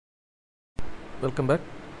Welcome back.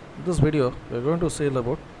 In this video we are going to say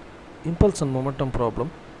about impulse and momentum problem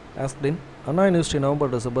asked in Anna University November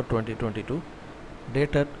December 2022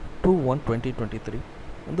 dated 2/1/2023.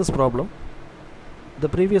 In this problem the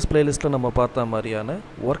previous playlist la நம்ம பார்த்த மாதிரியான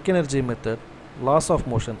work energy method, laws of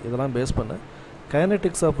motion இதெல்லாம் base பண்ண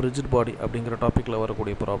kinetics of rigid body அப்படிங்கிற டாபிக்ல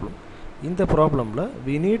வரக்கூடிய problem. இந்த ப்ராப்ளம்ல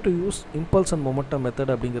we need to use impulse and momentum method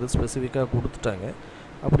அப்படிங்கிறது ஸ்பெசிஃபிக்காக கொடுத்துட்டாங்க.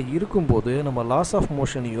 அப்படி இருக்கும்போது நம்ம லாஸ் ஆஃப்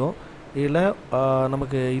மோஷனையோ இல்லை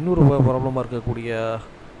நமக்கு இன்னொரு ப்ராப்ளமாக இருக்கக்கூடிய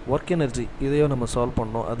ஒர்க் எனர்ஜி இதையோ நம்ம சால்வ்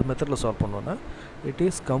பண்ணோம், அது மெத்தடில் சால்வ் பண்ணோன்னா இட்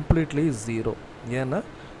இஸ் கம்ப்ளீட்லி ஜீரோ. ஏன்னா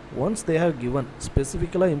once they have given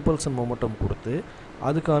ஸ்பெசிஃபிக்கலாக impulse and momentum கொடுத்து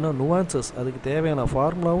அதுக்கான நுவான்சஸ் அதுக்கு தேவையான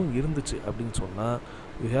ஃபார்முலாவும் இருந்துச்சு அப்படின்னு சொன்னால்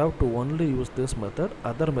you have to only use this method,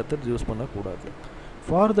 other method use பண்ணக்கூடாது.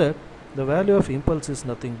 For that the value of impulse is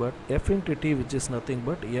nothing but f into t, which is nothing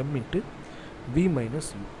but m into v minus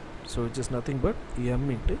u. So which is nothing but m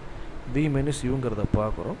into v minus u ங்கிறத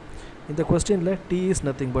பார்க்குறோம். இந்த கொஸ்டினில் t is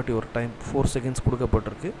nothing but your time 4 seconds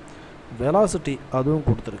கொடுக்கப்பட்டிருக்கு. velocity அதுவும்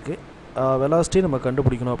கொடுத்துருக்கு. velocity நம்ம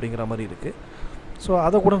கண்டுபிடிக்கணும் அப்படிங்கிற மாதிரி இருக்குது. ஸோ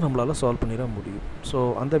அதை கூட நம்மளால் சால்வ் பண்ணிட முடியும். ஸோ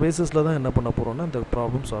அந்த பேசிஸில் தான் என்ன பண்ண போகிறோம்னா இந்த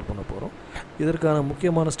ப்ராப்ளம் சால்வ் பண்ண போகிறோம். இதற்கான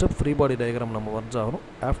முக்கியமான ஸ்டெப் ஃப்ரீ பாடி டயக்ராம் நம்ம வரைஞ்சாகணும்.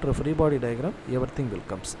 After free body diagram everything will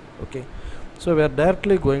comes. Okay, so we are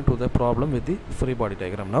directly going to the problem with the free body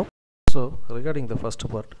diagram now. So regarding the first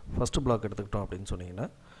part, first block எடுத்துக்கிட்டோம் அப்படின்னு சொன்னீங்கன்னா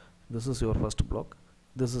this is your first block,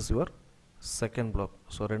 this is your second block.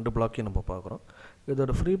 So ரெண்டு பிளாக்கையும் நம்ம பார்க்குறோம்.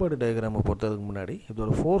 இதோட free body டயக்ராமை பொறுத்ததுக்கு முன்னாடி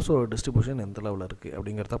இதோட ஃபோர்ஸோட distribution எந்த லெவலில் இருக்குது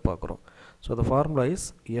அப்படிங்கிறத பார்க்குறோம். So the formula is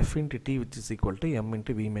f into t which is equal to m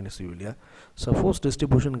into v minus u இல்லையா. ஸோ ஃபோர்ஸ்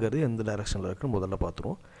டிஸ்ட்ரிபியூஷனுங்கிறது எந்த டைரக்ஷனில் இருக்குன்னு முதல்ல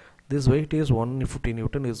பார்த்துருவோம். This weight is 150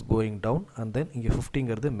 Newton is going down and then இங்கே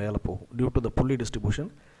 50ங்கிறது மேலே போகும் due to the pulley distribution.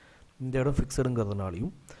 இந்த இடம்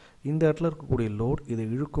ஃபிக்ஸடுங்கிறதுனாலையும் இந்த இடத்துல இருக்கக்கூடிய லோட் இதை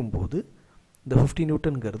இழுக்கும் போது இந்த 50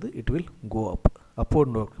 நியூட்டன்கிறது it will go up,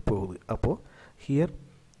 upward நோக்கி போகுது. அப்போது ஹியர்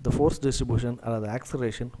த ஃபோர்ஸ் டிஸ்ட்ரிபியூஷன் அல்லது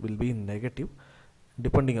acceleration will be negative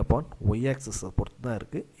depending upon Y ஆக்சிஸை பொறுத்து தான்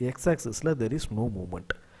இருக்குது. X ஆக்சிஸில் there is no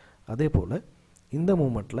moment. அதே போல் இந்த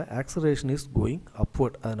மூமெண்ட்டில் ஆக்சலரேஷன் இஸ் கோயிங்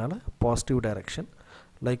அப்வர்ட், அதனால் positive direction.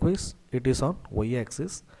 Likewise it is on Y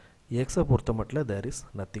axis. எக்ஸை பொறுத்த மட்டும் தேர் இஸ்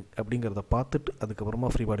நத்திங் அப்படிங்கிறத பார்த்துட்டு அதுக்கப்புறமா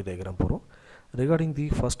ஃப்ரீ பாடி டயக்ராம் போகிறோம். Regarding the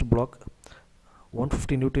first black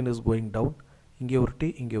 150 Newton is going down, இங்கே ஒரு t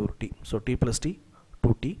இங்கே ஒரு t, so t plus t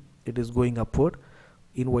 2t, it is going upward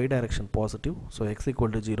in y direction positive, so x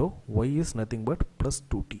equal to 0, y is nothing but plus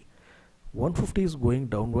 2t. 150 is going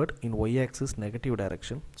downward in y axis negative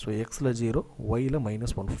direction, so x ல 0, y ல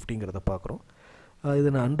minus 150ங்கிறத பார்க்குறோம்.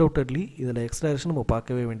 இதில் undoubtedly இதில் x direction நம்ம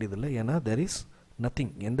பார்க்கவே வேண்டியதில்லை, ஏன்னா there is nothing,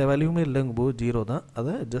 எந்த வேல்யூமே இல்லைங்கும்போது 0 தான்.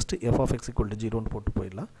 அதை just f of x equal to 0ன்னு போட்டு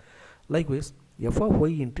போயிடலாம். Likewise f of y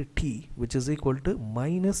into t which is equal to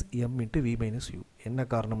minus m into v minus u. என்ன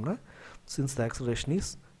காரணம்னா since the acceleration is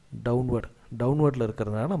downwardல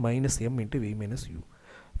இருக்கிறதுனால minus m into v minus u.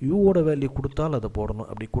 u ஓட value கொடுத்தால் அதை போடணும்,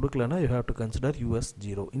 அப்படி கொடுக்கலனா you have to consider u as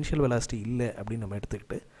 0. Initial velocity இல்லை அப்படின்னு நம்ம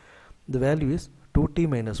எடுத்துக்கிட்டு the value is 2t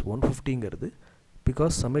minus 150ங்கிறது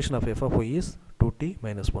because summation of f of y is 2t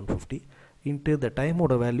minus 150 into the time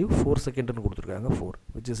ஓட வேல்யூ 4 செகண்ட்னு கொடுத்துருக்காங்க 4,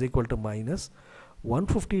 which is equal to minus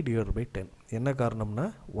 150 divided by 10. என்ன காரணம்னா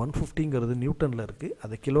 150ங்கிறது நியூட்டனில் இருக்குது,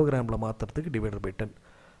 அதை கிலோகிராமில் மாற்றுறதுக்கு டிவைடட் பை 10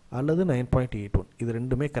 அல்லது 9.81, இது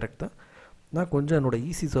ரெண்டுமே கரெக்ட் தான். நான் கொஞ்சம் என்னோடய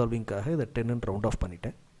ஈஸி சால்விங்காக இதை 10ன்னு ரவுண்ட் ஆஃப்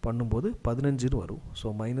பண்ணிட்டேன். பண்ணும்போது 15ன்னு வரும். ஸோ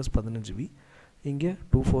மைனஸ் 15v, இங்கே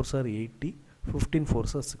 2 4s are 80, 15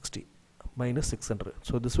 4s are 60, minus 600.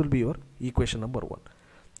 So this will be your equation number 1.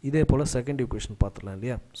 இதே போல் செகண்ட் ஈக்குவேஷன் பார்த்துடலாம்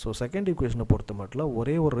இல்லையா. ஸோ செகண்ட் ஈக்குவேஷனை பொறுத்த மட்டும்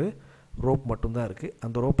ஒரே ஒரு ரோப் மட்டும்தான் இருக்குது.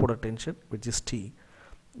 அந்த ரோப்போட tension which is t.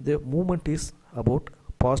 the movement is about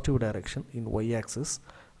positive direction in y axis.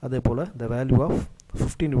 அதே போல் the value of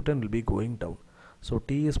 50 Newton will be going down. So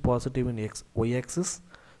t is positive in y axis,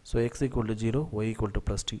 so x equal to 0, y equal to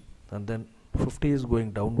plus t, and then 50 is going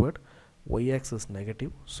downward, y axis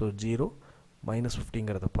negative, so 0 minus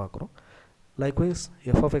 50ங்கிறத பார்க்குறோம். Likewise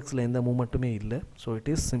f of x ல எந்த மூமெண்ட்டுமே இல்லை, so it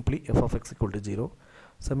is simply f of x equal to 0.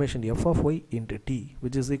 summation f of y into t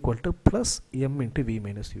which is equal to plus m into v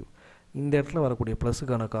minus u. இந்த இடத்துல வரக்கூடிய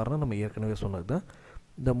ப்ளஸுக்கான காரணம் நம்ம ஏற்கனவே சொன்னது தான்.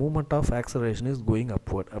 the movement of acceleration is going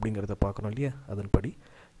upward அப்படிங்கிறத பார்க்கணும் இல்லையா. அதன்படி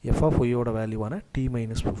f of y ஓட வேல்யூவான t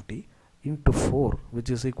minus 50 into 4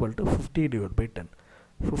 which is equal to 50 divided by 10.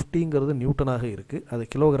 50ங்கிறது நியூட்டனாக இருக்குது, அதை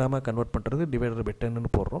கிலோகிராமாக கன்வெர்ட் பண்ணுறது டிவைடட் பை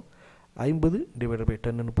 10ன்னு போடுறோம். 50 டிவைடட் பை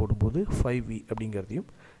 10ன்னு போடும்போது 5v அப்படிங்கிறதையும்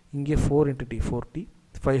இங்கே 4 into t 4t,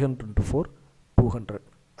 500 into 4 200,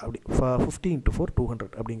 அப்படி 50 into 4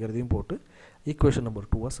 200 அப்படிங்கிறதையும் போட்டு ஈக்குவேஷன் நம்பர்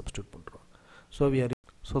 2 சப்ஸ்டியூட் பண்ணுறோம்.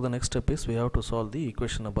 So the next step is we have to solve the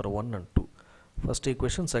equation number 1 and 2. First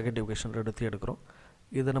equation second equation எடுத்து எடுக்கிறோம்.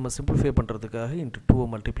 இதை நம்ம சிம்பிளிஃபை பண்ணுறதுக்காக இன்ட்டு 2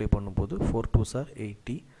 மல்டிப்ளை பண்ணும்போது 4 2s are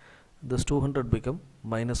 80. this 200 become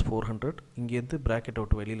minus 400. இங்கேருந்து ப்ராக்கெட்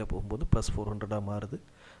அவுட் வெளியில் போகும்போது ப்ளஸ் 400 மாறுது.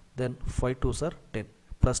 தென் 5 2s are 10.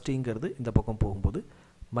 ப்ளஸ் டீங்கிறது இந்த பக்கம் போகும்போது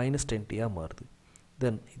மைனஸ் 10t மாறுது.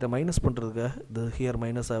 தென் இதை மைனஸ் பண்ணுறதுக்காக இது ஹியர்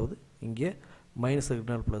மைனஸ் ஆகுது, இங்கே மைனஸ்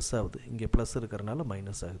இருக்கிறனால ப்ளஸ் ஆகுது, இங்கே ப்ளஸ் இருக்கிறனால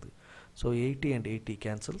மைனஸ் ஆகுது. So 80 and 80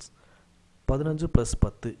 cancels. 15 +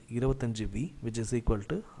 10 25v which is equal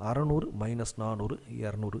to 600 minus 400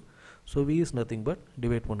 200. So v is nothing but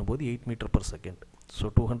divide பண்ணும்போது 8 metre per second. So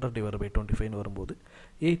 200 divided by 25 வரும்போது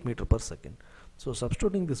 8 metre per second. So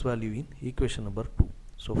substituting this value in equation number 2.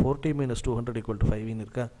 So 4t minus 200 equal to 5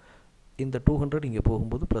 இருக்கா, இந்த 200 இங்கே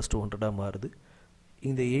போகும்போது plus 200 மாறுது.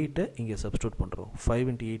 இந்த 8 இங்கே substitute பண்ணுறோம். 5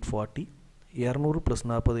 × 8 40, 200 +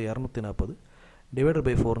 40 240 டிவைடட்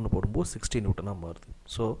பை 4னு போடும்போது 60 நியூட்டனாக மாறுது.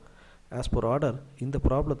 ஸோ ஆஸ் பர் ஆர்டர் இந்த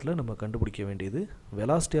ப்ராப்ளத்தில் நம்ம கண்டுபிடிக்க வேண்டியது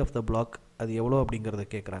வெலாசிட்டி ஆஃப் த பிளாக் அது எவ்வளோ அப்படிங்கிறத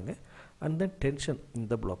கேட்குறாங்க. அண்ட் தென் டென்ஷன்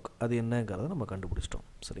இந்த பிளாக் அது என்னங்கிறத நம்ம கண்டுபிடிச்சிட்டோம்.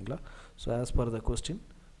 சரிங்களா? So as per the question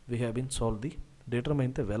we have been solve the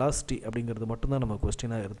determine the velocity அப்படிங்கிறது மட்டும்தான் நம்ம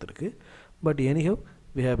கொஸ்டினாக இருந்திருக்கு. But anyhow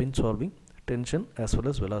we have been solving tension as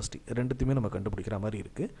well as velocity ரெண்டுத்தையுமே நம்ம கண்டுபிடிக்கிற மாதிரி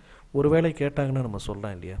இருக்குது. ஒரு வேளை கேட்டாங்கன்னா நம்ம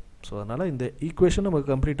சொல்லலாம் இல்லையா? ஸோ அதனால் இந்த ஈக்குவேஷன் நமக்கு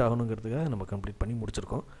கம்ப்ளீட் ஆகணுங்கிறதுக்காக நம்ம கம்ப்ளீட் பண்ணி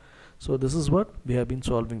முடிச்சிருக்கோம். So this is what we have been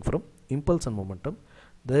solving from impulse and momentum.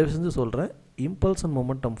 தயவு செஞ்சு சொல்கிறேன், இம்பல்ஸ் அண்ட்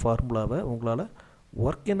மொமெண்டம் ஃபார்முலாவை உங்களால்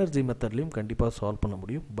ஒர்க் எனர்ஜி மெத்தட்லேயும் கண்டிப்பாக சால்வ் பண்ண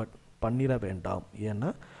முடியும். பட் பண்ணிட வேண்டாம், ஏன்னா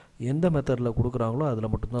எந்த மெத்தடில் கொடுக்குறாங்களோ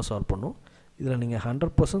அதில் மட்டும்தான் சால்வ் பண்ணும். இதில் நீங்கள்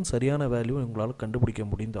 100% சரியான வேல்யூ உங்களால் கண்டுபிடிக்க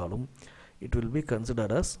முடிந்தாலும் it will be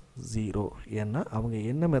considered as 0. ஏன்னா அவங்க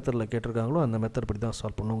என்ன மெத்தடில் கேட்டிருக்காங்களோ அந்த மெத்தட் படி தான்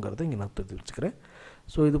சால்வ் பண்ணுங்கிறத இங்கே நான் தெரிவிச்சுக்கிறேன்.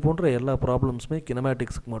 ஸோ இது போன்ற எல்லா ப்ராப்ளம்ஸுமே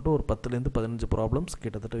கினமேட்டிக்ஸுக்கு மட்டும் ஒரு 10லேருந்து 15 ப்ராப்ளம்ஸ்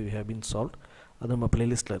கிட்டத்தட்ட வி ஹேவ் பீன் சால்வ். அது நம்ம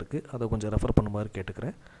பிளேலிஸ்ட்டில் இருக்குது, அதை கொஞ்சம் ரெஃபர் பண்ண மாதிரி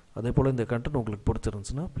கேட்டுக்கிறேன். அதே போல் இந்த கண்டென்ட் உங்களுக்கு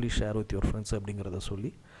பிடிச்சிருந்துச்சுன்னா please share with your friends அப்படிங்கிறத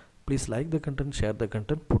சொல்லி please like the content, share the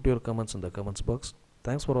content, put your comments in the comments box.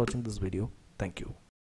 Thanks for வாட்சிங் திஸ் வீடியோ. தேங்க்யூ.